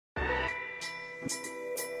An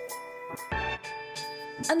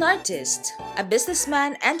artist, a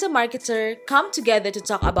businessman, and a marketer come together to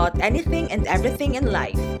talk about anything and everything in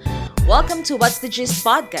life. Welcome to What's the Gist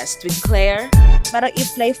podcast with Claire, Parang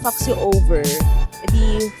if life fucks you over,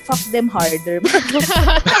 edi fuck them harder.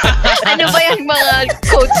 Ano ba yung mga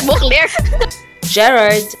quotes mo, Claire?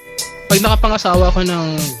 Gerard, Pag nakapangasawa ako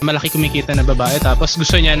ng malaki kumikita na babae tapos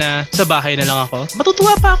gusto niya na sa bahay na lang ako,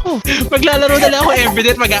 matutuwa pa ako. Maglalaro na lang ako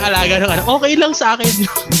everyday at mag-aalaga ng ano. Okay lang sa akin.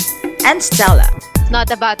 and Stella. It's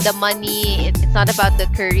not about the money. It's not about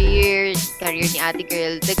the career ni ate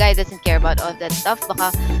girl. The guy doesn't care about all that stuff.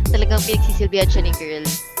 Baka talagang pinagsisilbihan siya ni girl.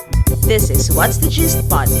 This is What's the Gist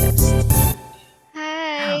podcast.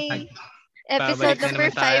 Hi! Ay, Episode babalik na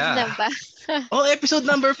number naman 5 tayo. na ba? Oh, episode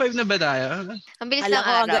number 5 na ba tayo? Ang bilis Alam ng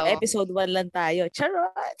ko araw. hanggang episode 1 lang tayo.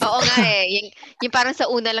 Charot! Oo nga eh. Yung parang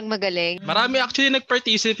sa una lang magaling. Marami actually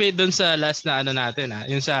nag-participate dun sa last na ano natin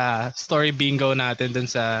Yung sa story bingo natin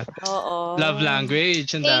dun sa Oo. love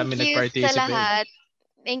language. Ang dami Thank you sa nag-participate. lahat.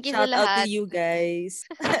 Thank you Shout sa out lahat. to you guys.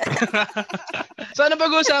 So ano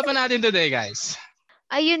pag-uusapan natin today, guys?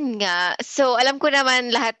 Ayun nga. So, alam ko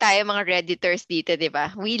naman lahat tayo mga Redditors dito, di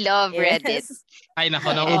ba? We love Reddit. Yes. Ay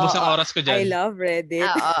nako, naubos ang oras ko I dyan. love Reddit.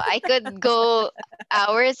 Oo, I could go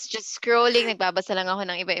hours just scrolling. Nagbabasa lang ako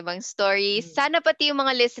ng iba-ibang stories. Sana pati yung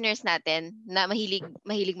mga listeners natin na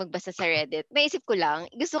mahilig magbasa sa Reddit. Naisip ko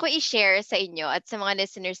lang, gusto ko i-share sa inyo at sa mga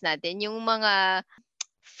listeners natin yung mga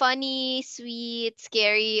funny, sweet,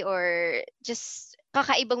 scary, or just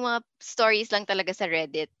kakaibang mga stories lang talaga sa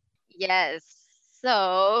Reddit. Yes.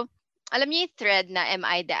 So, alam niyo yung thread na Am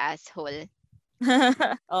I the Asshole?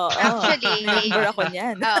 Oo. Actually, Remember ako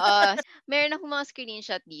niyan. Oo. Meron akong mga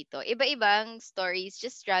screenshot dito. Iba-ibang stories,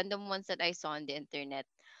 just random ones that I saw on the internet.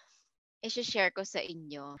 I-share ko sa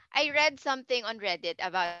inyo. I read something on Reddit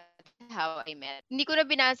about how I met. Hindi ko na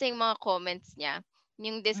binasa yung mga comments niya.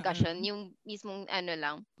 Yung discussion, yung mismong ano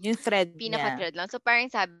lang, Yung thread niya. pinaka-thread lang. So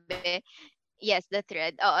parang sabi, yes, the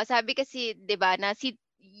thread. Oo, sabi kasi, 'di ba, na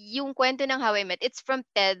yung kwento ng How I Met, it's from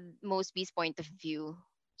Ted Mosby's point of view.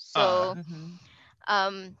 So,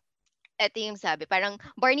 eto yung sabi, parang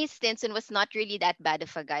Barney Stinson was not really that bad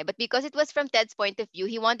of a guy, but because it was from Ted's point of view,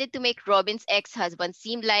 he wanted to make Robin's ex-husband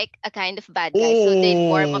seem like a kind of bad guy. So they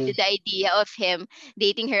formed up to the idea of him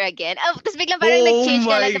dating her again. Tapos biglang parang nag-change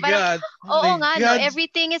ka lang. Parang, oo nga, no,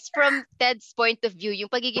 everything is from Ted's point of view.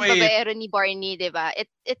 Yung pagiging Wait. babaero ni Barney, di ba?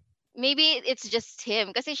 Maybe it's just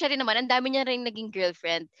him. Kasi siya rin naman, ang dami niya rin naging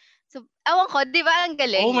girlfriend. So, awan ko, di ba? Ang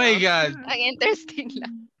galing. Oh my no? God. Ang interesting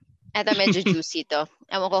lang. Eto, medyo juicy to.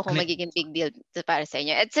 Ewan ko kung magiging big deal para sa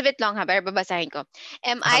inyo. It's a bit long ha, pero babasahin ko.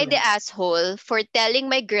 Am I the asshole for telling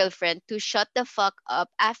my girlfriend to shut the fuck up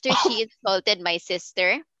after she insulted my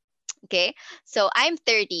sister? Okay, so I'm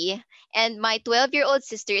 30 and my 12-year-old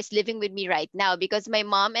sister is living with me right now because my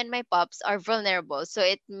mom and my pops are vulnerable. So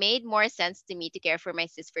it made more sense to me to care for my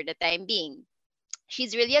sis for the time being.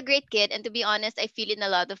 She's really a great kid, and to be honest, I feel in a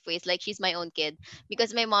lot of ways like she's my own kid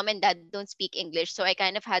because my mom and dad don't speak English, so I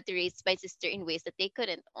kind of had to raise my sister in ways that they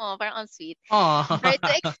couldn't. Oh, parang sweet. Try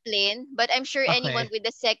to explain, but I'm sure anyone with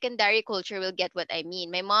a secondary culture will get what I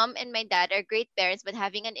mean. My mom and my dad are great parents, but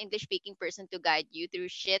having an English-speaking person to guide you through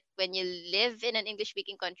shit when you live in an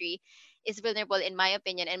English-speaking country is vulnerable in my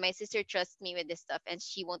opinion, and my sister trusts me with this stuff, and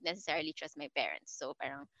she won't necessarily trust my parents. So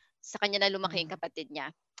parang sa kanya na lumaki yung kapatid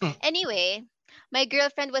niya. Anyway, my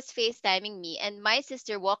girlfriend was FaceTiming me and my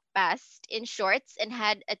sister walked past in shorts and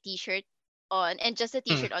had a t-shirt on and just a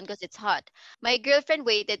t-shirt on because it's hot. My girlfriend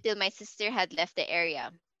waited till my sister had left the area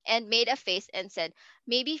and made a face and said,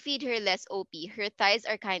 maybe feed her less OP. Her thighs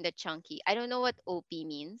are kind of chunky. I don't know what OP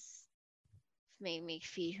means. May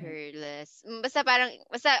feed her less. Basta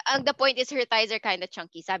the point is her thighs are kind of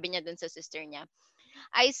chunky. Sabi niya dun sa sister niya.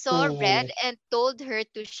 I saw red and told her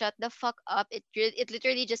to shut the fuck up. It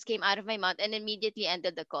literally just came out of my mouth and immediately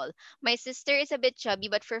ended the call. My sister is a bit chubby,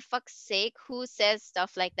 but for fuck's sake, who says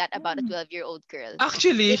stuff like that about a 12-year-old girl?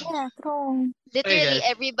 Actually, Yeah, true. Literally, guys.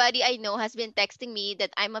 everybody I know has been texting me that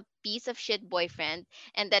I'm a piece of shit boyfriend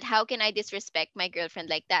and that how can I disrespect my girlfriend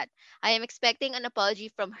like that? I am expecting an apology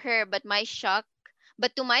from her, but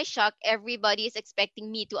to my shock, everybody is expecting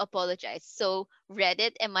me to apologize. So,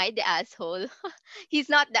 Reddit, am I the asshole? He's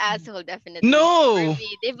not the asshole, definitely. No! For me,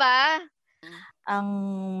 diba?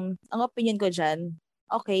 Ang opinion ko dyan,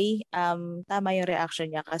 okay, tama yung reaction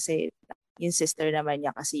niya kasi yung sister naman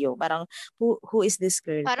niya kasi yung parang who is this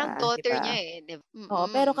girl Parang ka, daughter diba? niya eh. Diba? Oo,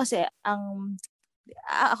 pero kasi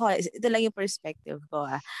ako, ito lang yung perspective ko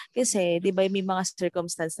Kasi, di ba, may mga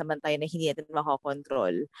circumstance naman tayo na hindi natin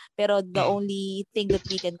makokontrol. Pero the only thing that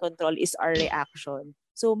we can control is our reaction.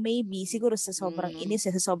 So maybe, siguro sa sobrang inis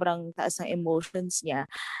niya, sa sobrang taas ng emotions niya,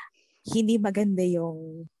 hindi maganda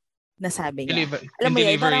yung nasabi niya. Alam Yung mo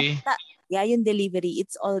yan, parang, delivery. yung delivery,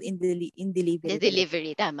 it's all in delivery. The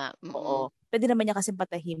delivery, tama. Oo. Pwede naman niya kasi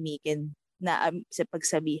patahimikin na sa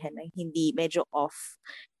pagsabihan na hindi medyo off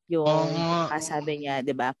yung kasabi niya,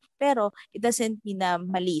 'di ba? Pero it doesn't mean na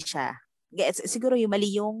mali siya. Siguro yung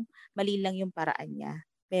mali lang yung paraan niya.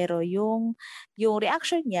 Pero yung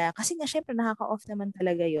reaction niya, kasi nga syempre nakaka-off naman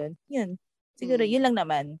talaga yun. Yun. Siguro yun lang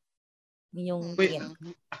naman. Yung tingin.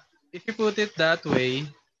 If you put it that way,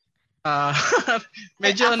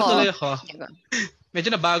 medyo tuloy ako. Medyo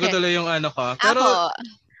nabago tuloy yung ano ko. Pero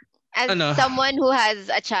as someone who has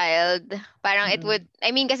a child, parang it would,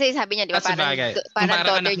 I mean kasi sabi niya, di ba, parang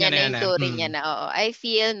daughter niya na yung turing niya na, oo. I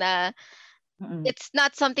feel na it's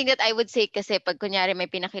not something that I would say kasi pag kunyari may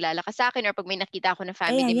pinakilala ka sa akin or pag may nakita ako na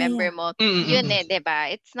family member mo, yun di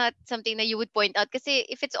ba? It's not something na you would point out kasi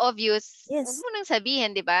if it's obvious, huwag mo nang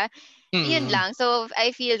sabihin, di ba? Yun lang. So,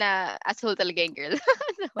 I feel na asshole talaga yung girl.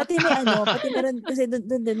 pati meron, kasi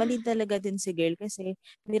doon mali talaga din si girl kasi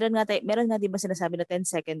meron nga di ba sinasabi na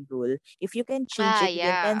 10-second rule. If you can change it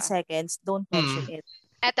within 10 seconds, don't mention it.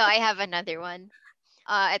 Eto, I have another one.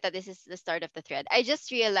 This is the start of the thread. I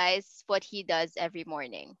just realized what he does every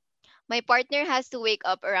morning. My partner has to wake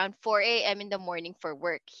up around 4 a.m. in the morning for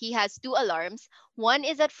work. He has 2 alarms. One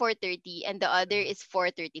is at 4:30 and the other is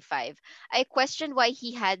 4:35. I questioned why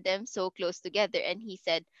he had them so close together and he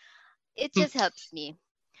said, "It just helps me."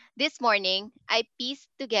 This morning, I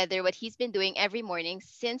pieced together what he's been doing every morning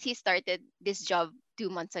since he started this job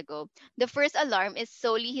 2 months ago. The first alarm is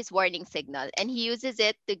solely his warning signal, and he uses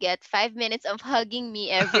it to get 5 minutes of hugging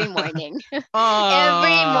me every morning.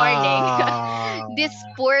 Every morning. This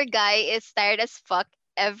poor guy is tired as fuck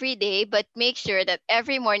every day, but make sure that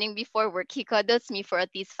every morning before work, he cuddles me for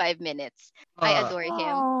at least 5 minutes. I adore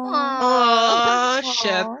him. Oh,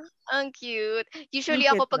 shit. Ang cute. Usually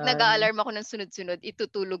ako pag nag-a-alarm ako ng sunod-sunod,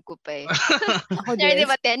 itutulog ko pa eh. Ako Kaya din.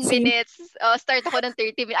 diba 10 minutes, start ako ng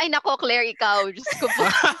 30 minutes. Ay nako, Claire, ikaw. Diyos ko po.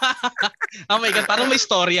 Oh my God, parang may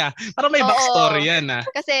storya. Parang may backstory yan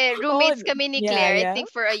Kasi roommates kami ni Claire, I think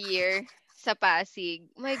for a year sa Pasig.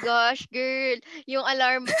 Oh my gosh, girl. Yung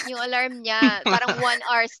alarm niya, parang 1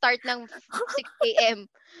 hour, start ng 6 a.m.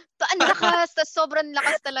 Ang lakas, sobrang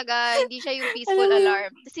lakas talaga. Hindi siya yung peaceful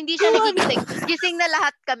alarm. Tapos hindi siya nagigising. Gising na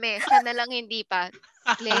lahat kami. Siya na lang hindi pa.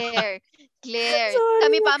 Claire.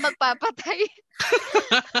 Kami pa magpapatay.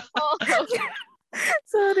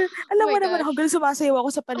 Sorry. Alam mo naman, hanggang sumasayaw ako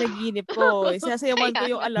sa panaginip ko. Sinasayawan ko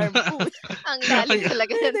yung alarm ko. Ang lalim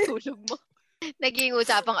talaga ng tulog mo. Naging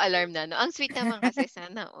usapang alarm na, no? Ang sweet naman kasi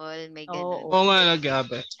sana all. May ganun. Oo nga,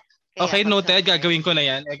 nagabi. Okay, noted. Gagawin ko na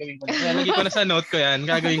yan. Lagi ko na sa note ko yan.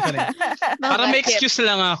 Gagawin ko na yan. Para may excuse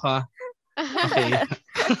lang ako. Okay.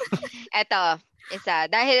 Eto, isa.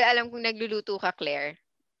 Dahil alam kong nagluluto ka, Claire.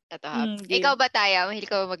 Eto ha. Ikaw ba, Taya? Mahilig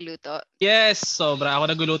ka ba magluto? Yes, sobra. Ako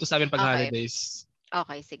nagluluto sa amin pag holidays.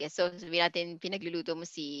 Okay, sige. So, sabihin natin, pinagluluto mo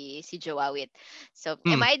si Joawit. So,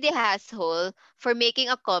 am I the asshole for making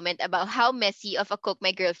a comment about how messy of a cook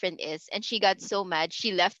my girlfriend is and she got so mad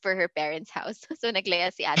she left for her parents' house? So, naglaya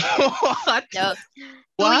si ate. What? So,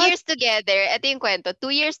 2 years together. Ito yung kwento.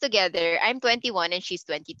 2 years together. I'm 21 and she's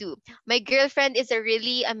 22. My girlfriend is a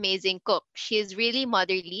really amazing cook. She is really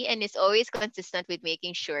motherly and is always consistent with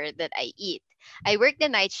making sure that I eat. I work the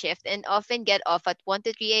night shift and often get off at 1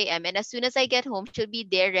 to 3 a.m. And as soon as I get home, she'll be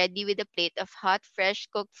there ready with a plate of hot, fresh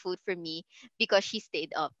cooked food for me because she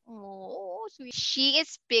stayed up. Oh, sweet. She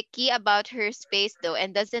is picky about her space though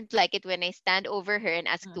and doesn't like it when I stand over her and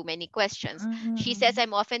ask too many questions. She says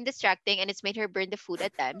I'm often distracting and it's made her burn the food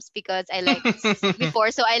at times because I like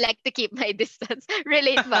before, so I like to keep my distance.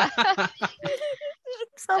 Relate ba?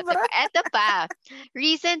 Eto pa.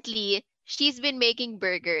 Recently, she's been making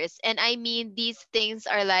burgers. And I mean, these things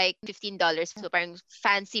are like $15. So parang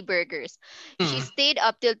fancy burgers. She stayed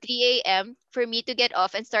up till 3 a.m. for me to get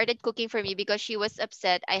off and started cooking for me because she was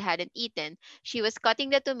upset I hadn't eaten. She was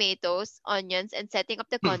cutting the tomatoes, onions, and setting up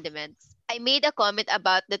the condiments. I made a comment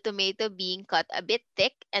about the tomato being cut a bit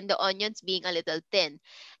thick and the onions being a little thin.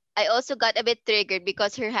 I also got a bit triggered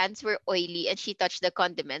because her hands were oily and she touched the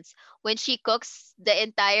condiments. When she cooks, the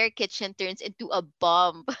entire kitchen turns into a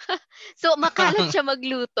bomb. So, makalat siya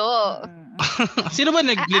magluto. Sino ba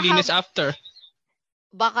naglilinis after?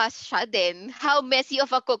 Baka siya din. How messy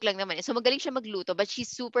of a cook lang naman. So, magaling siya magluto but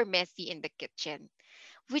she's super messy in the kitchen.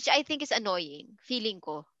 Which I think is annoying. Feeling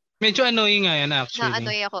ko. Medyo annoying nga yan actually.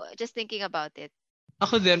 Na-annoy ako. Just thinking about it.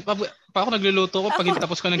 Ako din. Pa ako nagluluto ko, pag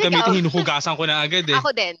tapos ko ng gamitin, hinuhugasan ko na agad eh. Ako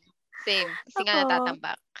din. Same. Kasi nga Ako,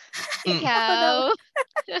 natatambak. Mm. Ikaw?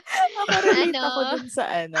 ako relate Ano? ako dun sa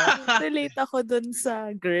relate ako dun sa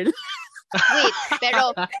girl. Wait,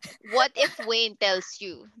 pero what if Wayne tells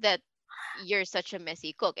you that you're such a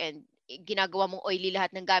messy cook and ginagawa mong oily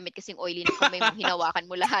lahat ng gamit kasing oily ng kamay mo, hinawakan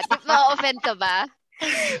mo lahat. Ma-offend ka ba?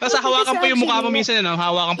 Kasi hawakan pa yung mukha mo minsan,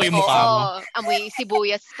 hawakan pa yung mukha mo. Oo, amoy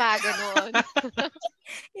sibuyas pa, ganun.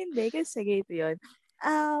 Hindi, kasi ganito yun.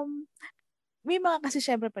 May mga kasi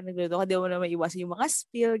syempre pag nagluluto ako, di mo na maiwasan yung mga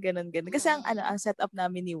spill, ganun. Kasi ang setup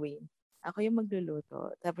namin ni Wayne, ako yung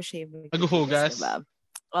magluluto, tapos siya yung Maghuhugas? diba?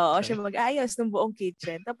 Oo, Okay. siya mag-ayos ng buong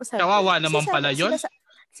kitchen. Tapos Kawawa naman pala yun.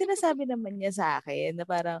 Sinasabi naman niya sa akin na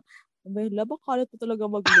parang, labang kalat po talaga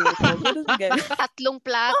magluto. Ganun. 3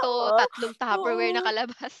 plato, Oo, 3 Tupperware na oo.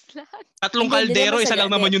 kalabas lahat. 3 Hindi kaldero, naman isa lang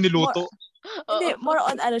naman yung niluto. Hindi, more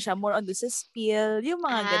on more on sa spill, yung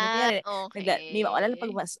mga ganun. Kaya, may wala lang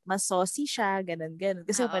pag Okay. mas saucy siya, ganun.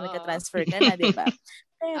 Kasi pag Oo. nagka-transfer ka na, di ba?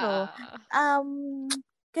 Pero, Ah.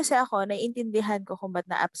 kasi ako, naiintindihan ko kung ba't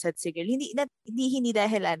na-upset si girl. Hindi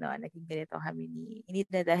dahil naging ganito hindi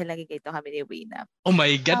na dahil naging ganito kami ni Wayne. Oh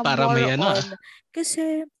my God, parang may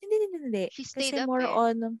Kasi, hindi. She stayed Kasi up more eh.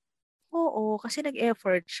 on, oo, kasi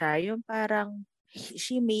nag-effort siya. Yung parang,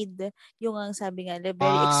 she made yung ang sabi nga,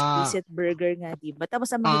 very explicit burger nga, diba?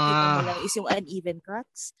 Tapos ang makikita mo lang is yung uneven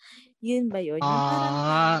cuts. Yun ba yun? Yung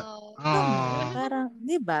parang, parang,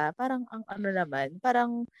 di ba? Parang ang naman,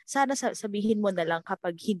 parang sana sabihin mo na lang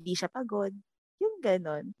kapag hindi siya pagod. Yung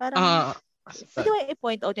ganon. Parang, pwede mo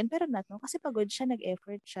i-point out yun, pero not no, kasi pagod siya,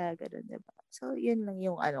 nag-effort siya, gano'n, diba? So, yun lang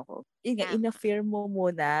yung ko. Yun nga, in-affirm mo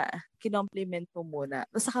muna, kinompliment mo muna,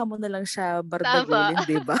 tapos saka mo na lang siya bardagulin,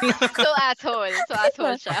 diba? So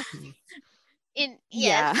asshole siya.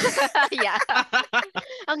 Yes. Yeah.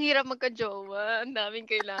 Ang hirap magka-jowa. Ang daming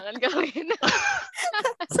kailangan gawin.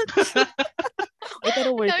 Oy, pero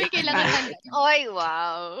worth daming it. kailangan. Oy,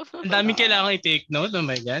 wow. Ang daming kailangan i-take note. Oh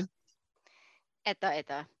my God.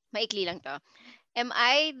 Ito. Maikli lang to. Am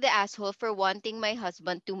I the asshole for wanting my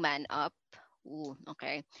husband to man up? Ooh,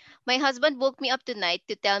 okay. My husband woke me up tonight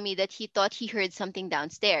to tell me that he thought he heard something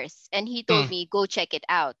downstairs and he told me, go check it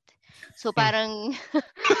out. So parang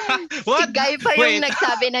What? si guy pa yung Wait.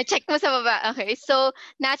 nagsabi na check mo sa baba. Okay. So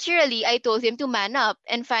naturally, I told him to man up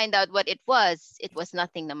and find out what it was. It was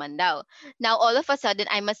nothing naman daw. Now all of a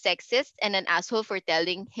sudden, I'm a sexist and an asshole for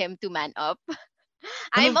telling him to man up.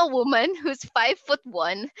 I'm a woman who's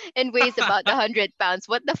 5'1" and weighs about 100 pounds.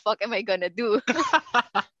 What the fuck am I gonna do?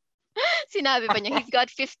 Sinabi pa niya, he's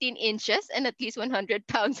got 15 inches and at least 100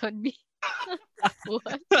 pounds on me.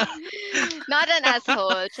 What? Not an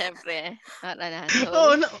asshole, syempre. Not an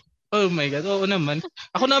asshole. Oh my God, oo naman.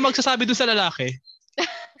 Ako na magsasabi dun sa lalaki.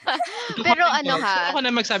 Pero ha? Ako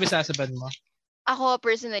na magsabi sa husband mo. Ako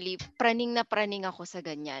personally, praning ako sa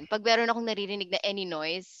ganyan. Pag meron akong naririnig na any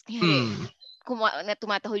noise, na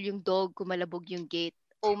tumatahol yung dog, kumalabog yung gate,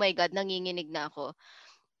 oh my God, nanginginig na ako.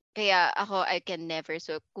 Kaya ako, I can never.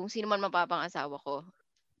 So, kung sino man mapapangasawa ko,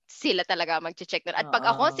 sila talaga mag-check nun. At pag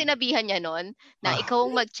ako sinabihan niya nun, na ikaw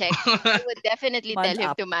ang mag-check, I would definitely tell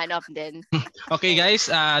him to man up din. Okay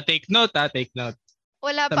guys, take note. Take note.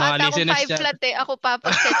 Wala pa ata akong 5 flat eh. Ako pa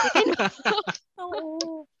pag-check.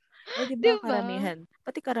 Oo. Diba?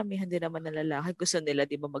 Karamihan din naman ng lalaki gusto nila,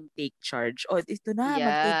 di ba, mag-take charge. Ito na,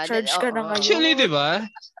 mag-take charge ka na ngayon. Actually, di ba?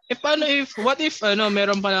 What if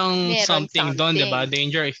meron pa lang something doon, di ba?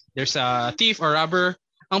 Danger, if there's a thief or robber,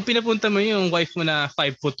 ang pinapunta mo yung wife mo na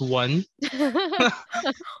 5'1".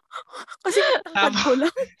 Kasi tangkad ko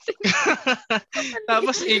lang.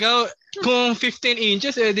 Tapos ikaw, kung 15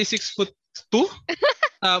 inches, di 6'2".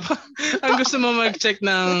 Ang gusto mo mag-check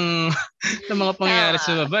ng mga pangyayari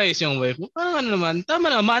sa babae is yung wife mo. Parang naman, tama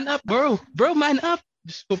na, man up, bro. Bro, man up.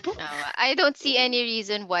 I don't see any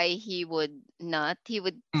reason why he would not. He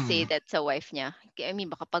would say that sa wife niya. I mean,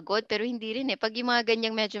 baka pagod, pero hindi rin eh. Pag yung mga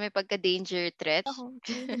ganyang medyo may pagka-danger threat.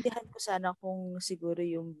 Hindihan ko sana kung siguro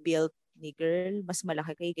yung build ni girl, mas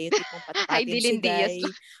malaki kayo tipong patpatin si guy.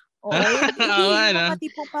 Oo, yung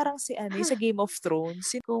tipong parang sa Game of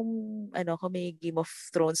Thrones. Kung may Game of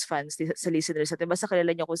Thrones fans sa listeners natin, basta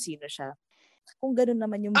kilala niyo kung sino siya. Kung gano'n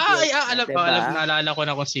naman yung build naalala ko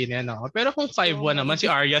na kung sino yan. Pero kung 5'1" naman, si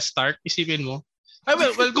Arya Stark, isipin mo.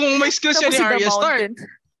 Well, kung may skills siya ni Arya Stark.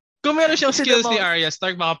 Kung meron siyang skills ni Arya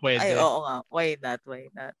Stark, baka pwede. Ay, oo nga. Why not?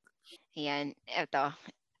 Ayan, eto.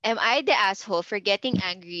 Am I the asshole for getting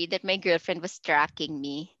angry that my girlfriend was tracking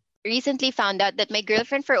me? recently found out that my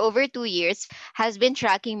girlfriend for over 2 years has been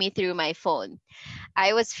tracking me through my phone.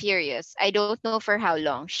 I was furious. I don't know for how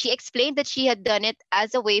long. She explained that she had done it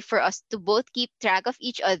as a way for us to both keep track of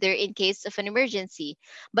each other in case of an emergency,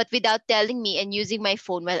 but without telling me and using my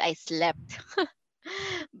phone while I slept.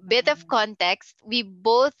 Bit of context, we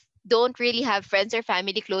both don't really have friends or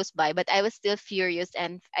family close by, but I was still furious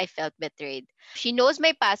and I felt betrayed. She knows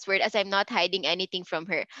my password as I'm not hiding anything from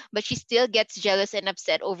her, but she still gets jealous and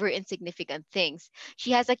upset over insignificant things.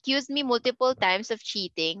 She has accused me multiple times of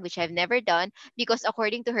cheating, which I've never done, because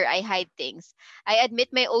according to her, I hide things. I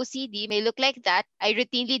admit my OCD may look like that. I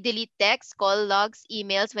routinely delete texts, call logs,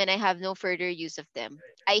 emails when I have no further use of them.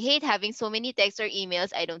 I hate having so many texts or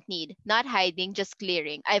emails I don't need. Not hiding, just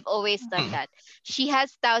clearing. I've always done Hmm. that. She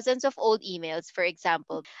has thousands of old emails, for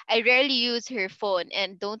example. I rarely use her phone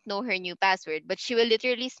and don't know her new password, but she will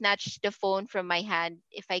literally snatch the phone from my hand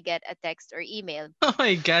if I get a text or email. Oh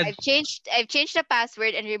my God. I've changed the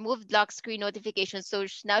password and removed lock screen notifications, so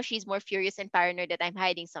now she's more furious and paranoid that I'm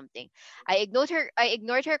hiding something. I ignored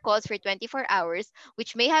her calls for 24 hours,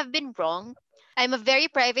 which may have been wrong. I'm a very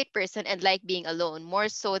private person and like being alone, more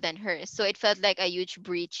so than her. So it felt like a huge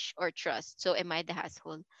breach or trust. So am I the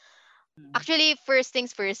asshole? Actually, first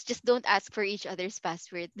things first, just don't ask for each other's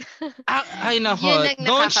password. Ay Yun nako, ang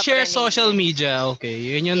don't share nakakapraning social niyan. media, okay?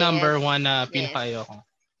 Yun yung Yes. number one na Yes. pinapayo ko.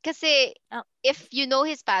 Kasi Ah, if you know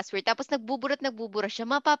his password tapos nagbubura siya,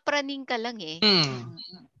 mapapraning ka lang eh. Hmm.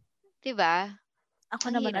 'Di ba? Ako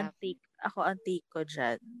Ang naman hirap. ang take ko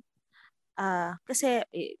diyan. Kasi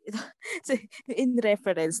so, in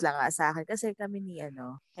reference lang nga sa akin kasi kami ni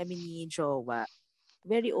jowa,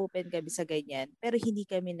 very open kami sa ganyan, pero hindi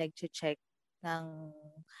kami nagche-check ng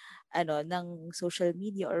ng social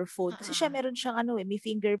media or phone. Kasi siya Oo. meron siyang may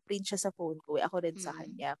fingerprint siya sa phone ko, ako rin sa Mm.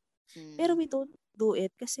 kanya. Pero Mm. we don't do it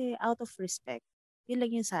kasi out of respect. Yun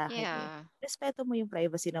lang yun sa akin eh. Yeah. Respeto mo yung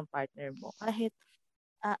privacy ng partner mo. Kahit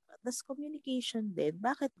tas communication din.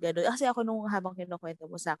 Bakit gano'n? Kasi ako nung habang kinukwento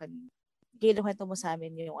mo sa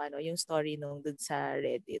amin yung story nung dun sa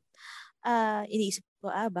Reddit. Iniisip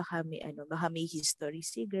ko, baka may history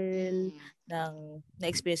si girl Mm.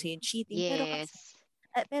 na-experience yung cheating. Yes.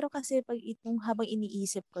 Pero kasi habang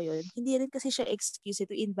iniisip ko yun, hindi rin kasi siya excuse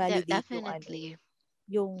to invalidate Definitely.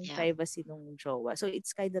 yung Yeah. privacy ng jowa. So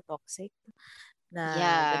it's kind of toxic na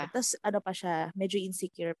Yeah. gano'n. Tapos pa siya, medyo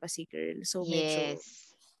insecure pa si girl. So medyo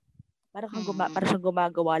Yes. parang Mm. siyang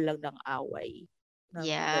gumagawa lang ng away ng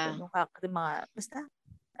gano'n. Yeah. Yung mga, basta,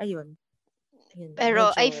 ayun,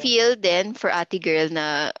 Pero I medyo, feel then for ate girl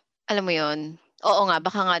na, alam mo yon, oo nga,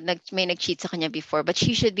 baka nga may nag-cheat sa kanya before, but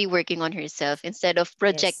she should be working on herself instead of yes.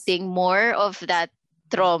 projecting more of that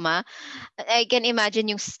trauma. I can imagine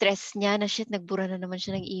yung stress niya na shit, nagbura na naman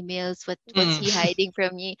siya ng emails. What's Mm. he hiding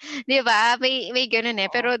from me? 'Di ba? May ganun eh.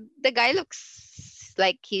 Oo. Pero the guy looks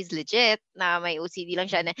like he's legit na may OCD lang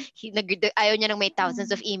siya na ayaw niya ng may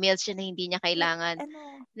thousands of Mm. emails siya na hindi niya May, kailangan.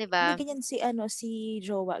 'Di may ba? ganyan si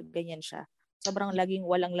jowa, ganyan siya. Sobrang laging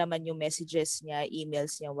walang laman yung messages niya,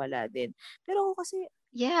 emails niya, wala din. Pero ako kasi,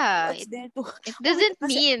 Yeah, what's there to, it okay, doesn't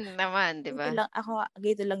kasi mean naman, 'di ba?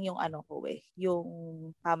 ganito lang yung yung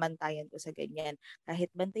pamantayan ko sa ganyan.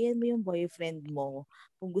 Kahit bantayan mo yung boyfriend mo,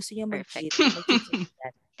 kung gusto niya Perfect. mag-cheat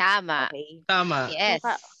yan. Tama. Okay? Tama. Yes.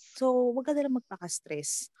 So, wag ka na lang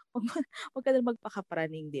magpaka-stress. Wag ka na lang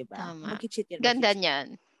magpaka-praning, di ba? Tama. Mag-cheat yan, Ganda mag-cheat. niyan.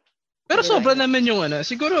 Pero sobra Correct. naman yung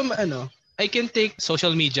siguro I can take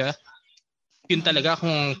social media. Yun Mm. talaga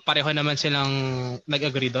kung pareho naman silang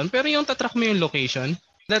nag-agree doon. Pero yung tatrack mo yung location,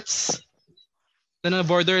 that's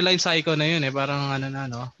borderline psycho na yun eh. Parang Mm.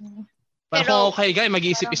 Parang kung Pero okay guy, Parang,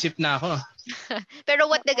 mag-iisip-isip na ako. pero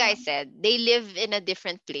what the guy parang, said, they live in a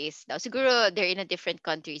different place daw. Siguro they're in a different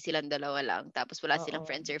country, silang dalawa lang. Tapos wala silang oo.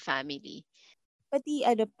 friends or family. Pati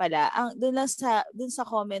pala, doon sa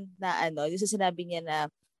comment na yung sa sinabi niya na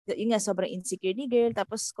yun nga, sobrang insecure ni girl,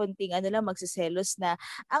 tapos konting lang, magsiselos na.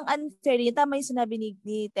 Ang unfair, yun, tama yung sinabi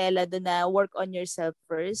ni Tela doon na work on yourself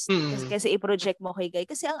first. Mm. Kasi i-project mo kay guy.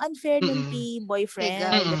 Kasi ang unfair nun Mm. kay Hey guy, boyfriend,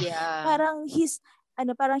 Mm. yeah. parang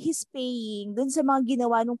he's paying doon sa mga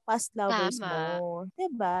ginawa ng past lovers Tama. mo.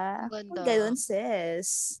 Diba? Kung Ganda. gano'n,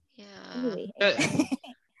 sis. Yeah. Anyway.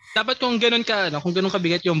 Dapat kung ganun ka, kung ganun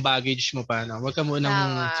kabigat yung baggage mo pa, wag ka munang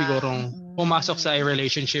Tama. sigurong pumasok sa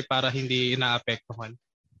relationship para hindi naapektuhan.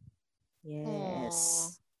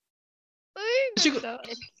 Yes. Ay, Siguro,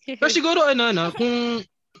 ganda. pero siguro kung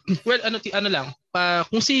lang,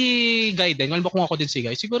 kung si Guy din, kung ako din si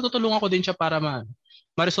Guy, siguro tutulungan ko din siya para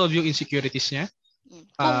ma-resolve yung insecurities niya.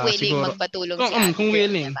 Kung willing Siguro, magpatulong si ate kung girl,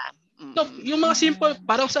 willing. diba? No, yung mga simple,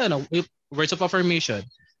 parang sa words of affirmation.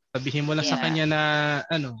 Sabihin mo lang sa Yeah. kanya na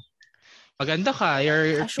maganda ka,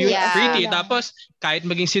 you're Yeah. pretty, tapos kahit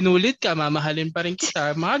maging sinulit ka, mamahalin pa rin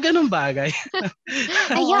kita. Mga ganung bagay.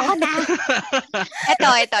 Ayoko na.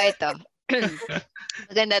 Ito.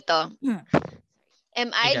 Maganda to. Am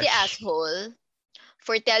I the asshole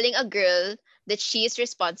for telling a girl that she is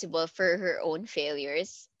responsible for her own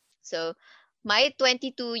failures? So, my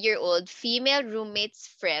 22-year-old female roommate's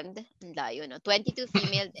friend, 22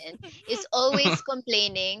 female din, is always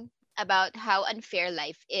complaining about how unfair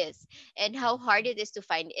life is and how hard it is to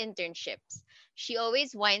find internships. She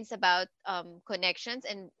always whines about connections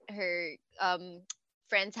and her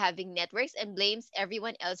friends having networks and blames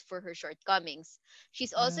everyone else for her shortcomings.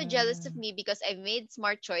 She's also jealous of me because I've made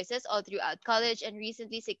smart choices all throughout college and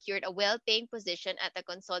recently secured a well-paying position at a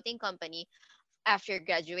consulting company after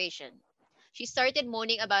graduation. She started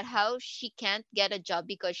moaning about how she can't get a job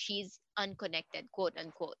because she's unconnected, quote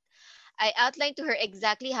unquote. I outlined to her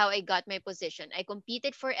exactly how I got my position. I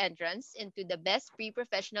competed for entrance into the best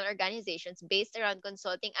pre-professional organizations based around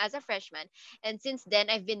consulting as a freshman, and since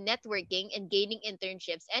then I've been networking and gaining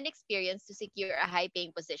internships and experience to secure a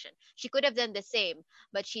high-paying position. She could have done the same,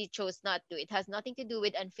 but she chose not to. It has nothing to do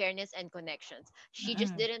with unfairness and connections. She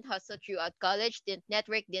just didn't hustle throughout college, didn't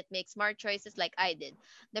network, didn't make smart choices like I did.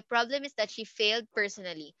 The problem is that she failed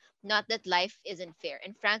personally, not that life isn't fair.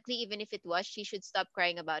 And frankly, even if it was, she should stop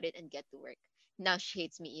crying about it and get to work. Now she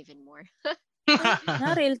hates me even more.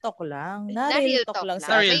 Na-real talk lang. Na-real Na-real talk talk lang lang.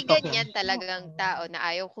 sa Na-real May talk ganyan talagang tao na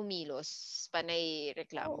ayaw kumilos, panay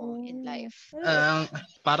reklamo in life.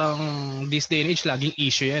 Parang this day and age, laging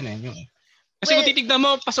issue yan eh. Kasi kung Well, titignan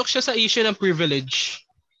mo, pasok siya sa issue ng privilege.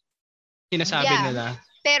 Sinasabi yeah. nila.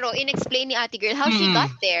 Pero in-explain ni ate girl how she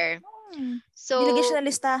got there. So, Binigay siya ng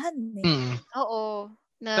listahan eh. oo.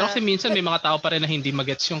 Pero kasi minsan may mga tao pa rin na hindi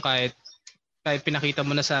magets yung kahit pinakita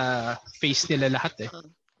mo na sa face nila lahat eh.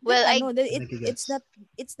 Well, it's not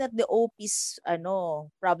the OP's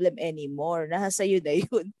problem anymore. Nasa iyo na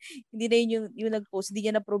yun. Hindi na yun yung nag-post, hindi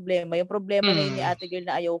niya na problema. Yung problema na yun ni ate girl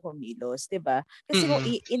na ayaw kumilos, 'di ba? Kasi kung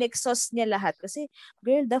in-exhaust niya lahat kasi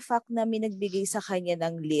girl, the fact na may nagbigay sa kanya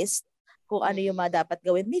ng list kung ano yung mga dapat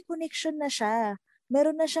gawin, may connection na siya.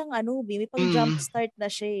 Meron na siyang may pang-jump start na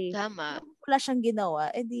siya eh. Tama. Wala siyang ginawa,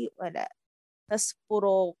 edi wala. Tas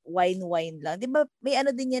puro wine lang. 'Di ba? May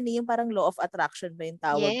din yan yung parang law of attraction ba yung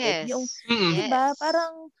tawag doon? Yung 'di ba?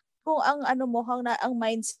 Parang kung ang ang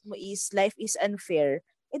mindset mo is life is unfair,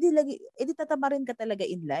 edi tatamarin ka talaga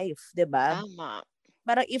in life, 'di ba? Tama.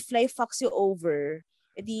 Parang if life fucks you over,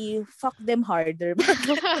 edi fuck them harder.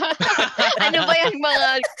 Ano ba yung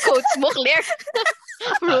mga quotes mo, Claire?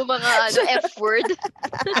 Puro mga F-word.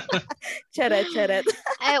 Charat.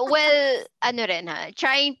 Well,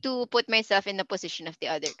 trying to put myself in the position of the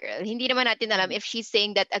other girl. Hindi naman natin alam if she's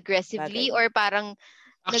saying that aggressively or parang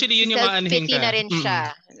actually yun yung maanhin ka. na rin siya.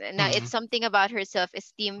 Na it's something about her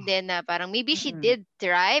self-esteem din na parang maybe she did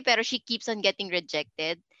try pero she keeps on getting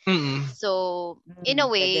rejected. So, in a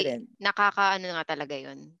way, nga talaga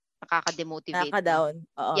yun. Nakaka-demotivate. Nakaka-down.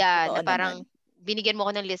 Yeah, na parang binigyan mo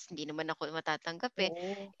ko ng list, hindi naman ako matatanggap eh.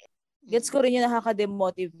 Gets ko rin yung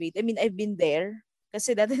nakaka-demotivate. I mean, I've been there.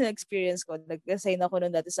 Kasi dati na-experience ko, nag-assign ako nun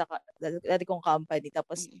dati kong company.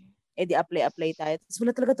 Tapos, di apply tayo. Tapos wala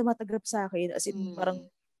talaga tumatanggap sa akin. As in, parang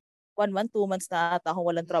 1 month, 2 months na ata akong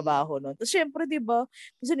walang trabaho nun. Tapos syempre, di ba,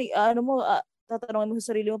 minsan, tatanungin mo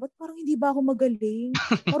sa sarili mo, ba't parang hindi ba ako magaling?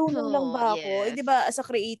 Marunong lang ba ako? Di ba, as a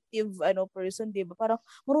creative person, di ba, parang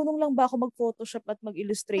marunong lang ba ako mag-Photoshop at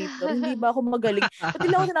mag-Illustrator? Hindi ba ako magaling? Ba't hindi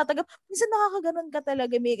lang ako tinatanggap? Minsan nakakaganon ka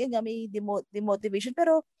talaga, may demotivation.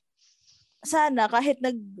 Pero sana kahit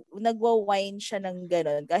nagwa-whine siya ng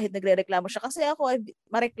gano'n, kahit nagrereklamo siya, kasi ako,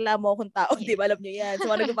 mareklamo akong tao, di ba, alam niyo yan. So,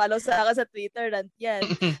 nag-follow sa akin sa Twitter, rant yan.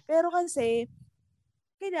 Pero kasi,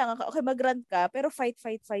 kailangan ka, mag-rant ka, pero fight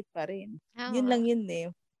pa rin. Yun lang yun eh.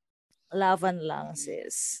 Laban lang,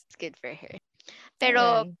 sis. It's good for her.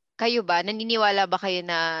 Pero, kayo ba, naniniwala ba kayo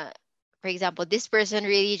na, for example, this person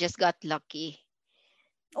really just got lucky?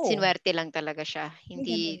 Sinuwerte lang talaga siya.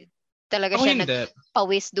 Hindi talaga siya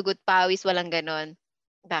nagpawis, dugot pawis, walang ganon.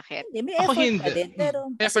 Bakit? May effort pa din.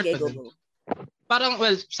 Pero, sige, go. Parang,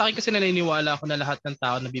 sa akin kasi naniniwala ako na lahat ng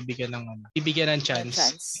tao nabibigyan ng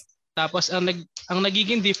chance. Tapos, ang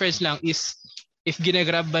nagiging difference lang is if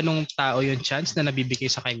ginagrab ba nung tao yung chance na nabibigay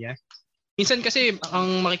sa kanya. Minsan kasi,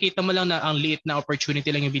 ang makikita mo lang na ang liit na opportunity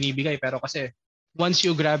lang yung binibigay. Pero kasi, once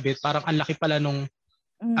you grab it, parang ang laki pala nung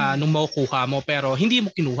makukuha mo. Pero hindi mo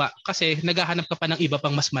kinuha kasi naghahanap ka pa ng iba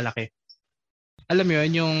pang mas malaki. Alam mo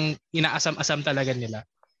yun, yung inaasam-asam talaga nila.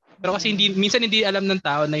 Pero kasi minsan hindi alam ng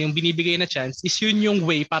tao na yung binibigay na chance is yun yung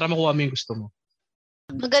way para makuha mo yung gusto mo.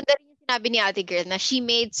 Maganda rin yung sinabi ni ate girl na she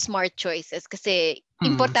made smart choices kasi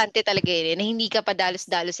importante talaga yun na hindi ka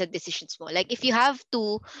padalos-dalos sa decisions mo. Like if you have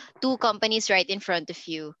two companies right in front of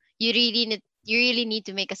you, you really need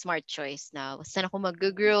to make a smart choice na saan ako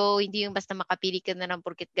mag-grow, hindi yung basta makapili ka na ng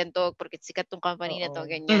porkit ganto, porkit sikat tong company na to,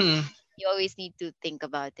 ganyan. You always need to think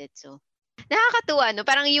about it. So, nakakatuwa, no?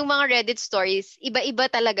 Parang yung mga Reddit stories, iba-iba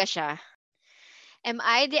talaga siya. Am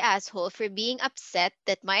I the asshole for being upset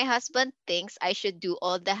that my husband thinks I should do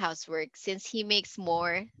all the housework since he makes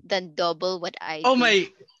more than double what I do? Oh my...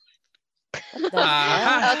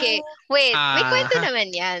 Okay, wait. May kwento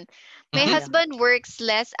naman yan. My husband works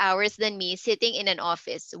less hours than me sitting in an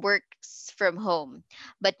office, works from home,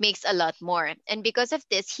 but makes a lot more. And because of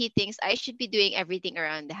this, he thinks I should be doing everything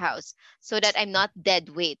around the house so that I'm not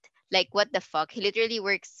dead weight. Like, what the fuck? He literally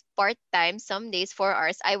works part-time, some days 4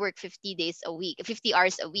 hours. I work 50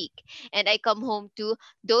 hours a week. And I come home to,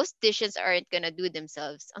 those dishes aren't gonna do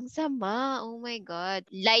themselves. Ang sama. Oh my God.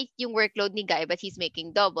 Light yung workload ni guy, but he's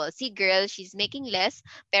making double. Si girl, she's making less,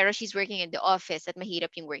 pero she's working in the office at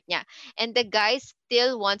mahirap yung work niya. And the guy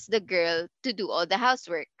still wants the girl to do all the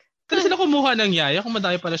housework. Kaya sila kumuha ng yaya kung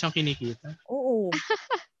madami pala siyang kinikita. Oo.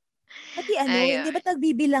 Pati hindi ba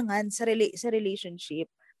nagbibilangan sa relationship?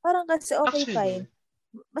 Parang kasi okay, actually, fine.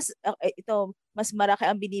 Mas malaki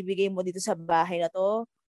ang binibigay mo dito sa bahay na to.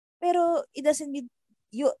 Pero it doesn't mean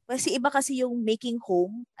kasi iba kasi yung making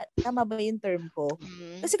home. Tama ba yung term ko?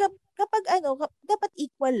 Kasi kapag dapat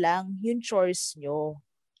equal lang yung chores nyo.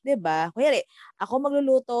 'Di ba? Kunyari, ako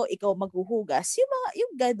magluluto, ikaw maghuhugas.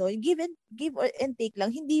 Yung gano'n, give and take lang.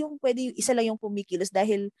 Hindi yung pwede yung isa lang yung pumikilos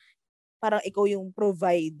dahil parang ikaw yung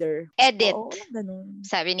provider. Edit. Oo, ganun.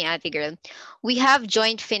 Sabi ni ate girl, we have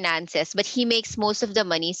joint finances but he makes most of the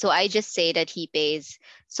money so I just say that he pays.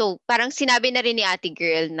 So parang sinabi na rin ni ate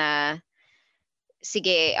girl na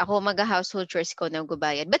sige, ako mag-household chores ko na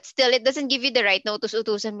gubayad. But still, it doesn't give you the right na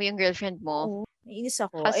utus-utusan mo yung girlfriend mo. Oo, naiinis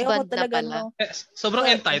ako. Husband ako talaga, na pala. Sobrang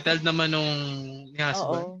entitled naman nung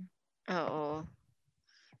husband. Oo.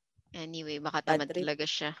 Anyway, baka tamad talaga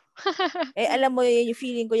siya. Alam mo yung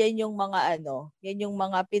feeling ko yan yung mga yan yung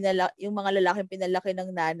mga lalaking pinalaki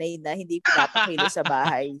ng nanay na hindi pinapakilo sa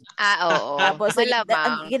bahay. Oo. Tapos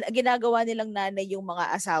ginagawa nilang nanay yung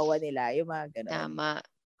mga asawa nila, yung mga gano'n. Tama.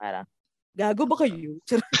 Parang, gago ba kayo?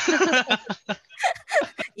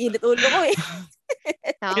 Init ulo ko eh.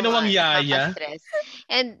 Ginawang yaya.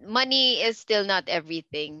 And money is still not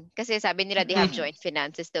everything. Kasi sabi nila they have joint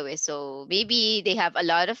finances daw eh. So maybe they have a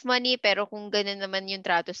lot of money pero kung ganun naman yung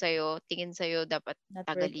trato sa'yo, tingin sa'yo dapat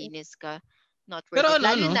tagalinis ka. Not worth it.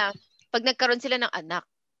 Lalo na pag nagkaroon sila ng anak,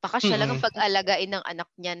 baka siya lang ang pag-alagain ng anak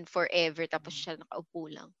niyan forever tapos siya nakaupo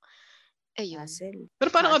lang. Ayun. Pero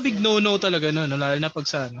parang a big no-no talaga no, lalo na pag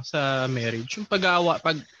sa marriage. Yung pag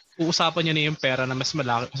uusapan niyo na yung pera na mas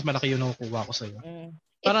malaki yung nakukuha ko sa'yo.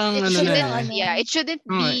 Parang it shouldn't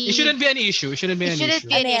be... It shouldn't be an issue. It shouldn't be an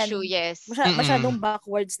issue, yes. Masyadong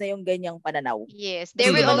backwards na yung ganyang pananaw. Yes.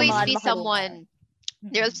 There will always be someone...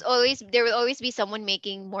 There will always be someone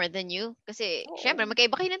making more than you. Kasi, syempre,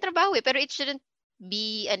 magkaiba kayo ng trabaho eh. Pero it shouldn't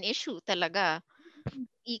be an issue talaga.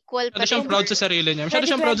 Equal pa. Masyado siyang proud sa sarili niya. Masyado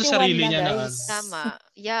siyang proud sa sarili niya. Tama.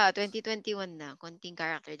 Yeah, 2021 na. Konting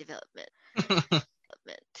character development.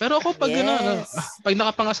 Pero ako pag pag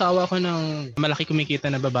nakapangasawa ako ng malaki kumikita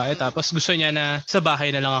na babae tapos gusto niya na sa bahay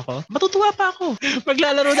na lang ako, matutuwa pa ako.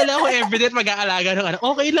 Maglalaro na lang ako everyday at mag-aalaga ng anak.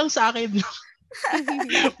 Okay lang sa akin.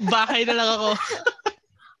 Bahay na lang ako.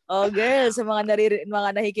 Oh girl, sa mga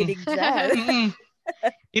nakikinig dyan.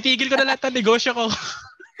 Itigil ko na lahat ng negosyo ko.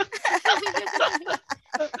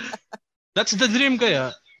 That's the dream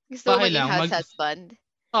kaya. Gusto mo maging house husband?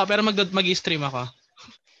 Pero mag-stream ako.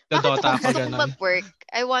 Bakit ako gusto kong mag-work?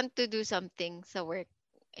 I want to do something sa work.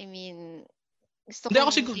 I mean, gusto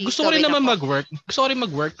ko rin naman mag-work. Gusto ko rin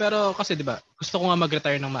mag-work pero kasi 'di ba, gusto ko nga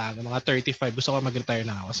mag-retire ng maaga, mga 35, gusto ko mag-retire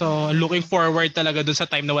na ako. So, looking forward talaga dun sa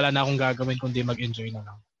time na wala na akong gagawin kundi mag-enjoy na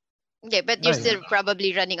lang. Okay, but you're still probably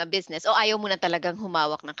running a business. O ayaw mo na talagang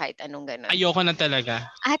humawak ng kahit anong gano'n? Ayoko na talaga.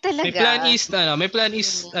 Talaga? May plan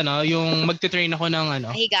is yung magte-train ako ng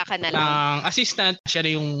Higa ka na lang. Ng assistant, siya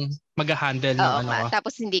na yung mag-handle ng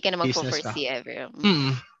tapos hindi ka na mag-foresee ever.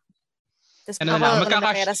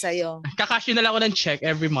 Tapos sa'yo. Kakasyo na lang ako ng check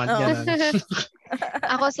every month.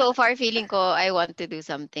 Ako so far, feeling ko, I want to do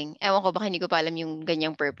something. Ewan ko, baka hindi ko pa alam yung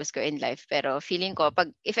ganyang purpose ko in life. Pero feeling ko,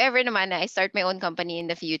 if ever naman na I start my own company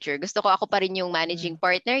in the future, gusto ko ako pa rin yung managing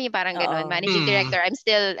partner, yung parang ganon. Managing director, I'm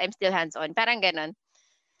still hands-on. Parang ganon.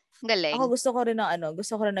 Galing. Ako gusto ko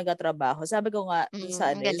rin nagtatrabaho. Sabi ko nga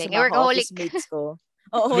sa mga office mates ko,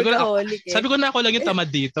 Oo, workaholic eh. Sabi ko na ako lang yung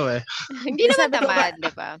tamad dito eh. Hindi naman tamad,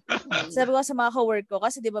 di ba? Sabi ko sa mga ka-work ko,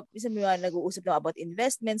 kasi di ba, isa may mga nag-uusap na about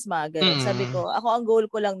investments, mga ganun. Sabi ko, ako ang goal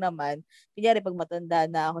ko lang naman, kunyari pag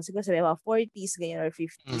matanda na ako, siguro sabi mga 40s, ganyan, or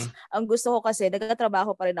 50s. Ang gusto ko kasi,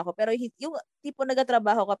 nagtatrabaho pa rin ako, pero yung tipo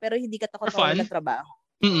nagtatrabaho ka, pero hindi ka takot na walang trabaho.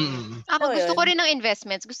 Ako gusto ko rin ng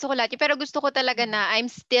investments. Gusto ko lahat. Pero gusto ko talaga na I'm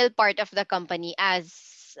still part of the company as,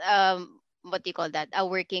 what do you call that? A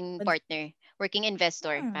working partner. Working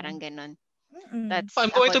investor. Parang ganun.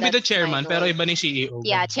 I'm going to be the chairman, pero iba ni CEO.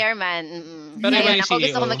 Yeah, chairman. Pero iba ni ako CEO.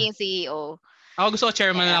 gusto ko maging CEO. Ako gusto ko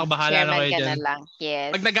chairman na ako. Bahala na kayo dyan. Na lang.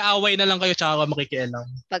 Yes. Pag nag-aaway na lang kayo, tsaka ako makikialam.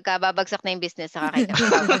 Pagka babagsak na yung business, saka kayo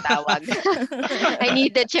magpapatawag. I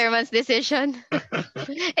need the chairman's decision.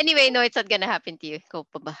 Anyway, no, it's not gonna happen to you. Ikaw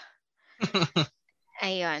pa ba?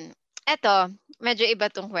 Ayun. Eto, medyo iba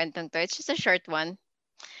tong kwentong to. It's just a short one.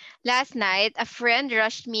 Last night, a friend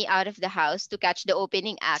rushed me out of the house to catch the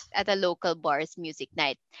opening act at a local bar's music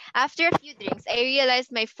night. After a few drinks, I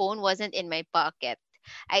realized my phone wasn't in my pocket.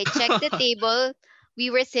 I checked the table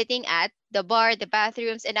we were sitting at, the bar, the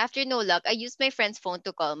bathrooms, and after no luck, I used my friend's phone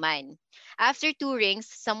to call mine. After 2 rings,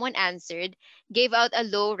 someone answered, gave out a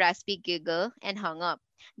low, raspy giggle, and hung up.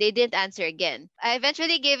 They didn't answer again. I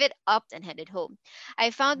eventually gave it up and headed home.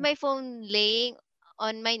 I found my phone laying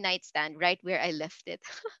on my nightstand right where I left it.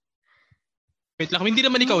 Wait lang, hindi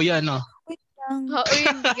naman ikaw yan, no? Wait lang. Oo,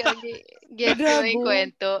 hindi. Get ko yung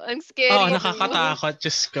kwento. Ang scary. Nakakatakot.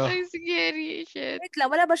 Diyos ko. Ang scary. Shit. Wait lang,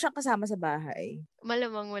 wala ba siyang kasama sa bahay?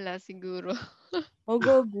 Malamang wala siguro.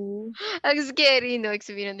 Gago. Ang scary, no?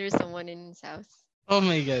 Sabihin there's someone in his house. Oh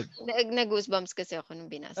my God. Nag-goosebumps kasi ako nung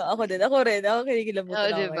binasa. Ako din. Ako kinikilabutan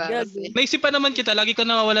ako. Diba? Naisipan naman kita, lagi ka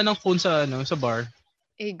nawawala ng phone sa bar.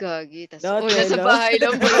 Gagi. Nasa bahay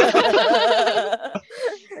lang po.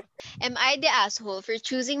 Am I the asshole for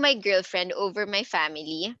choosing my girlfriend over my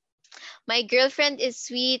family? My girlfriend is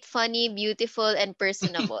sweet, funny, beautiful, and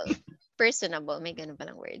personable. Personable, may ganun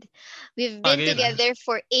palang word. We've been together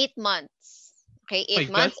for 8 months. Okay,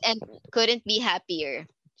 8 months and couldn't be happier.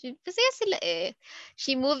 Kasi sila eh.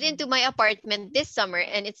 She moved into my apartment this summer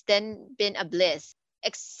and it's then been a bliss.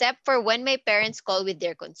 Except for when my parents call with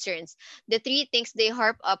their concerns. The 3 things they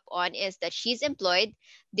harp up on is that she's employed,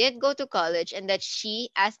 didn't go to college, and that she,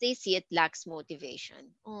 as they see it, lacks motivation.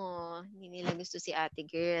 Oh, hindi nila gusto si ate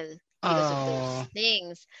girl because of those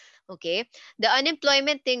things. Okay? The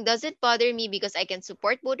unemployment thing doesn't bother me because I can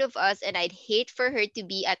support both of us and I'd hate for her to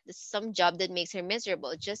be at some job that makes her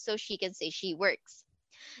miserable just so she can say she works.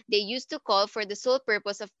 They used to call for the sole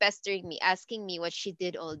purpose of pestering me, asking me what she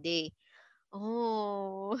did all day.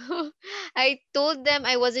 Oh, I told them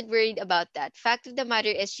I wasn't worried about that. Fact of the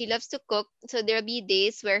matter is she loves to cook, so there'll be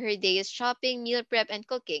days where her day is shopping, meal prep, and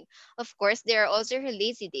cooking. Of course, there are also her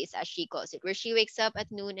lazy days, as she calls it, where she wakes up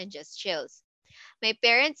at noon and just chills. My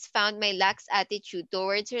parents found my lax attitude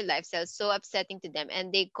towards her lifestyle so upsetting to them,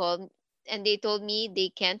 and they told me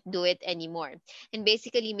they can't do it anymore, and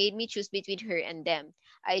basically made me choose between her and them.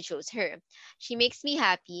 I chose her. She makes me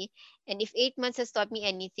happy, and if 8 months has taught me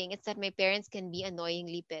anything, it's that my parents can be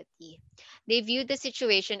annoyingly petty. They viewed the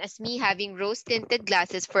situation as me having rose-tinted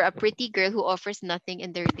glasses for a pretty girl who offers nothing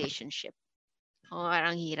in the relationship. Oh,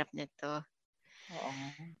 parang hirap nito.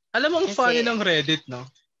 Alam mo, ang funny ng Reddit, no?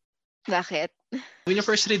 Bakit? When you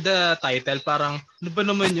first read the title, parang, ano ba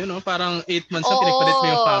naman yun, no? Parang 8 months na pinagpalit mo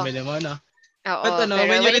yung family mo, no? But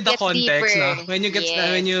when you read the context, no? When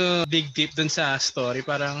you dig deep dun sa story,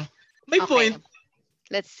 parang may point.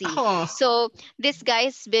 Let's see. So, this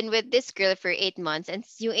guy's been with this girl for 8 months and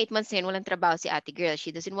yung 8 months na yun, walang trabaho si ate girl.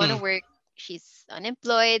 She doesn't want to work. She's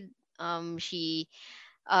unemployed. She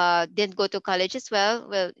didn't go to college as well.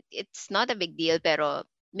 Well, it's not a big deal, pero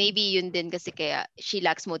maybe yun din kasi kaya she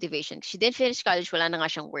lacks motivation. She didn't finish college, wala na nga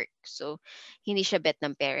siyang work. So, hindi siya bet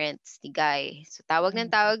ng parents, ni guy. So, tawag ng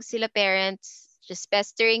tawag sila parents, just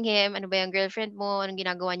pestering him. Ano ba yung girlfriend mo? Anong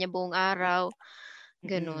ginagawa niya buong araw?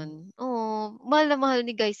 Ganon. Oh, mahal na mahal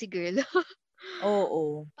ni guy si girl.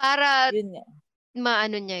 Oo. Para yun nga.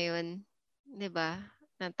 Maano niya yun. Diba?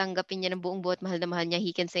 Natanggapin niya ng buong buo at mahal na mahal niya.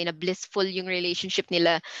 He can say na blissful yung relationship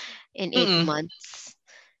nila in 8 months.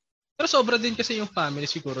 Pero sobra din kasi yung family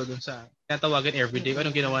siguro dun sa tinatawagan everyday.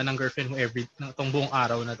 Anong ginawa ng girlfriend mo itong buong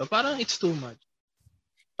araw na to? Parang it's too much.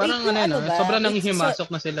 Parang sobrang nanghihimasok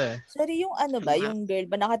na sila eh. Sorry, yung yung girl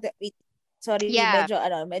ba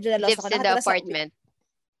medyo nalost ako. Lives in the apartment.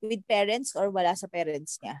 With parents or wala sa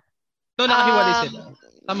parents niya? No, nakahiwalay sila.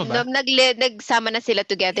 Tama ba? Nagsama na sila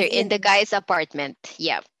together in the guy's apartment.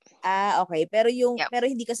 Yeah. Okay. Pero pero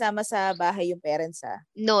hindi kasama sa bahay yung parents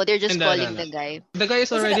No, they're just calling the guy. The guy is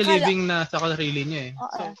already living na sa sarili niya eh.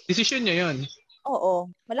 So, decision niya yun. Oo.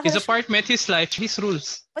 His apartment, his life, his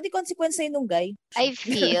rules. Pati consequence sa'yo nung guy. I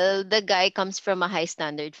feel the guy comes from a high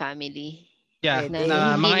standard family. Yeah,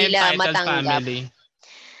 na mga hindi nila entitled matanggap. family.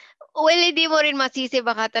 Well, hindi mo rin masisi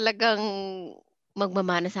baka talagang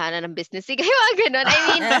magmamana sana ng business. Sige, mga ganun. I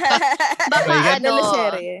mean, baka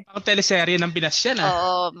teleserye. Ang teleserye ng Pinas yan,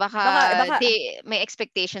 Oo, baka may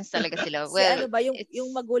expectations talaga sila. Well,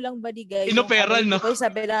 yung magulang ba ni Guy? Inoperal, no?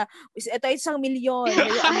 Sabi na, ito 1 milyon.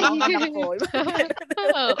 Ang anak ko.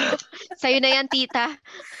 Sa'yo na yan, tita.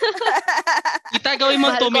 Tita, gawin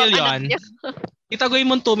mo 2 million. Tita,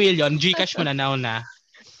 gawin mo 2 million. Gcash mo na now na.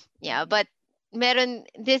 Yeah, but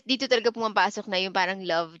dito talaga pumapasok na yung parang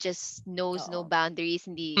love just knows no boundaries.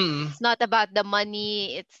 Hindi, it's not about the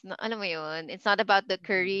money. It's not, alam mo yun, it's not about the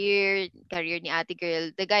career ni ate girl.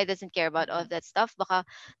 The guy doesn't care about all that stuff. Baka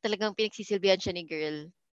talagang pinagsisilbihan siya ni girl.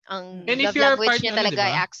 Ang love language niya talaga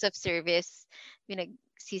ay acts of service.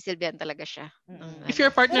 Pinagsisilbihan talaga siya. If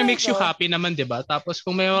your partner makes you happy naman, di ba? Tapos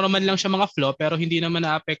kung mayroon man lang siya mga flaw pero hindi naman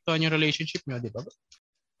na-apektuhan yung relationship niyo, di ba?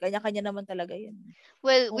 Kanya-kanya naman talaga yun.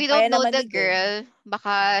 Well, we don't know the girl.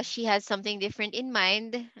 Baka she has something different in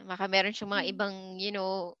mind. Baka meron siyang mga ibang,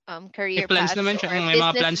 career paths or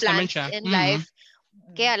business plans in life.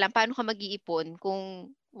 Kaya lang, paano ka mag-iipon kung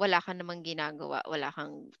wala ka namang ginagawa, wala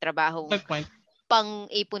kang trabaho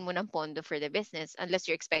pang-ipon mo ng pondo for the business unless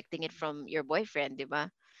you're expecting it from your boyfriend, di ba?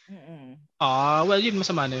 Well, yun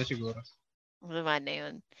masama na yun siguro. Masama na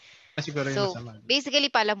yun. Siguro so, basically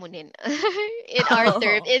palamunin. In our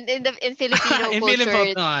term, in Filipino culture.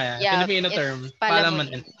 Filipino term.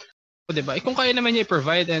 Palamunin. O, diba? Kung kaya naman niya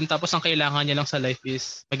i-provide and tapos ang kailangan niya lang sa life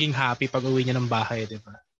is maging happy pag uwi niya ng bahay,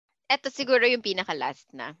 diba? Ito siguro yung pinaka-last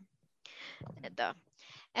na. Ito.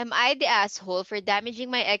 Am I the asshole for damaging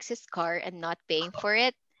my ex's car and not paying for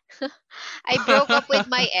it? I broke up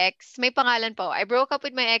with my ex. May pangalan pa. I broke up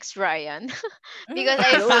with my ex, Ryan. Because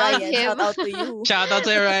I found him. Shout out to you. Shout out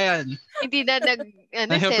to Ryan. Hindi na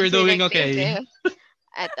I hope you're doing okay.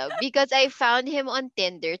 Because I found him on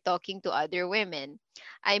Tinder talking to other women.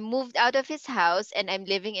 I moved out of his house and I'm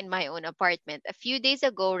living in my own apartment. A few days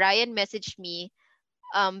ago, Ryan messaged me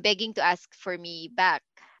begging to ask for me back.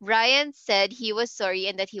 Ryan said he was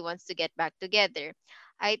sorry and that he wants to get back together.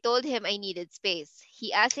 I told him I needed space.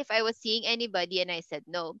 He asked if I was seeing anybody and I said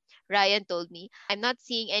no. Ryan told me, I'm not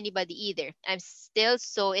seeing anybody either. I'm still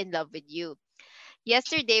so in love with you.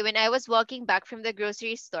 Yesterday, when I was walking back from the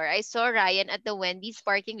grocery store, I saw Ryan at the Wendy's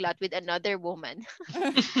parking lot with another woman.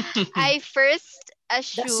 I first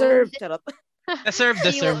assumed... Deserve. I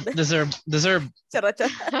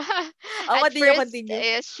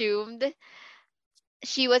assumed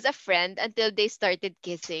she was a friend until they started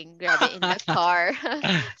kissing. Grabe, in the car.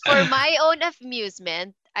 For my own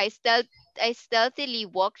amusement, I stealthily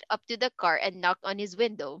walked up to the car and knocked on his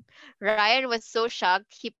window. Ryan was so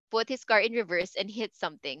shocked, he put his car in reverse and hit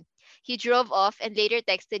something. He drove off and later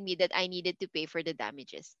texted me that I needed to pay for the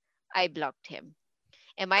damages. I blocked him.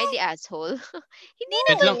 Am I the asshole? Hindi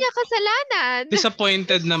naman niya kasalanan.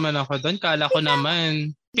 Disappointed naman ako doon. Kala ko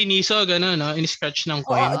naman, piniso, gano'n, no? In-scratch ng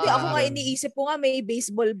coin. Ako nga iniisip ko nga may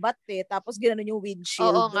baseball bat tapos gano'n yung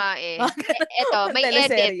windshield. Oo nga Eto, may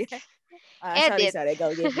edit. Sorry.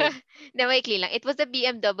 Go. Na maikli lang. It was a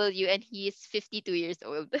BMW and he is 52 years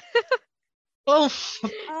old.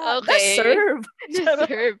 Okay. Deserve.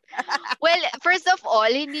 Well, first of all,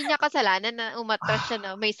 hindi niya kasalanan na umatras siya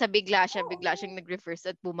na may bigla siyang nag-reverse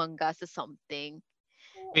at bumangga sa something.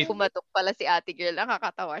 Pumatok pala si ate girl.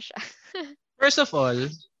 Nakakatawa siya. First of all,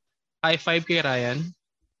 high five kay Ryan.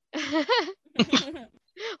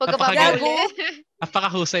 Huwag ka pa gago.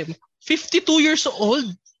 Napakahusay. 52 years old.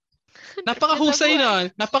 Napakahusay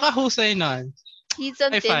nun. He's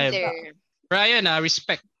on Tinder. Ryan,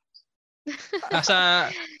 respect.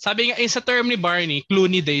 Sabi nga, sa term ni Barney,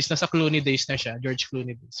 Clooney days, nasa Clooney days na siya. George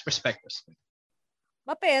Clooney days. Respect.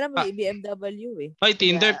 Mapera may BMW Ay,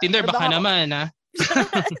 Tinder baka naman, ha?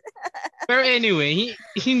 Pero anyway,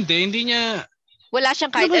 hindi niya... Wala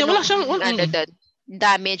siyang kahit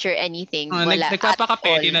damage or anything. Wala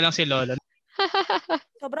nagpapakapeti na lang si Lolo.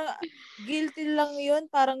 Sobrang guilty lang yun.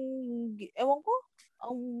 Parang, ewan ko,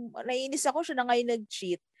 naiinis ako siya na ngayon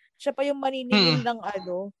nag-cheat. Siya pa yung maniningil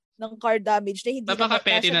ng car damage na hindi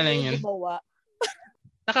napaka-petty na lang yun.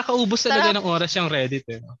 Nakakaubos talaga ng oras yung Reddit.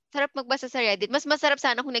 Sarap magbasa sa Reddit. Mas masarap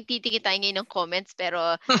sana kung nagtitingin tayo ngayon ng comments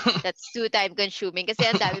pero that's too time consuming kasi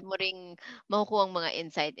ang dami mo ring makukuha ang mga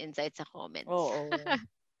insight sa comments. Oo.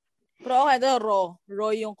 Pero okay, raw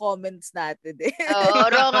yung comments natin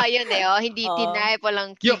raw nga yun hindi tinay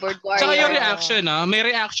palang keyboard warrior. Tsaka yung reaction, may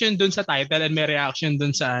reaction dun sa title and may reaction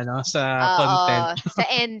dun sa sa content. Sa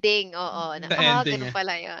ending, oo. Ganun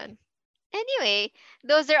pala yun. Anyway,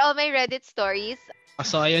 those are all my Reddit stories.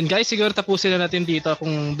 So ayun guys, siguro tapusin na natin dito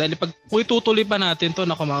kung itutuloy pa natin to,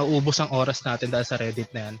 naku, mauubos ang oras natin dahil sa Reddit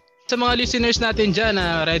na yan. Sa mga listeners natin dyan,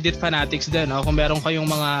 Reddit fanatics din, kung meron kayong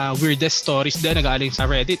mga weirdest stories din na galing sa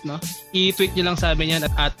Reddit, no? I-tweet nyo lang sa amin yan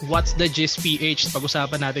at What's the Gist PH.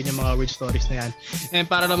 Pag-usapan natin yung mga weird stories na yan. And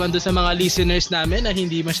para naman doon sa mga listeners namin na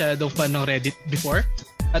hindi masyadong fan ng Reddit before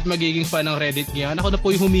at magiging fan ng Reddit ngayon, ako na po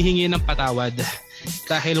yung humihingi ng patawad.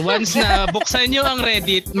 Dahil once na buksan nyo ang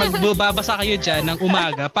Reddit, magbabasa kayo dyan ng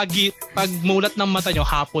umaga. Pag mulat ng mata nyo,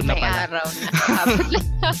 hapon na pala. May araw na. Hapon na.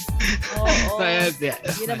 Oo. So, yeah.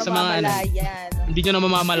 Hindi na Sa mga, hindi nyo na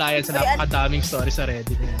mamamalayan sa napakadaming story sa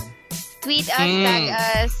Reddit. Tweet us, tag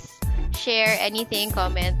us, share anything,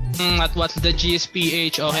 comment. At What's the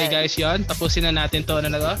GSPH. Okay guys, yon. Tapusin na natin to.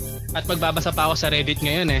 At magbabasa pa ako sa Reddit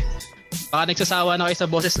ngayon eh. Baka nagsasawa na kayo sa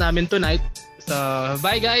boses namin tonight. So,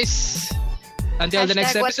 bye guys! Until the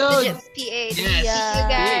next episode. Yes. Yeah. See you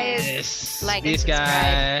guys. Yes. Like This and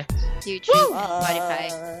subscribe. guy. YouTube, Spotify.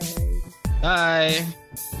 Bye.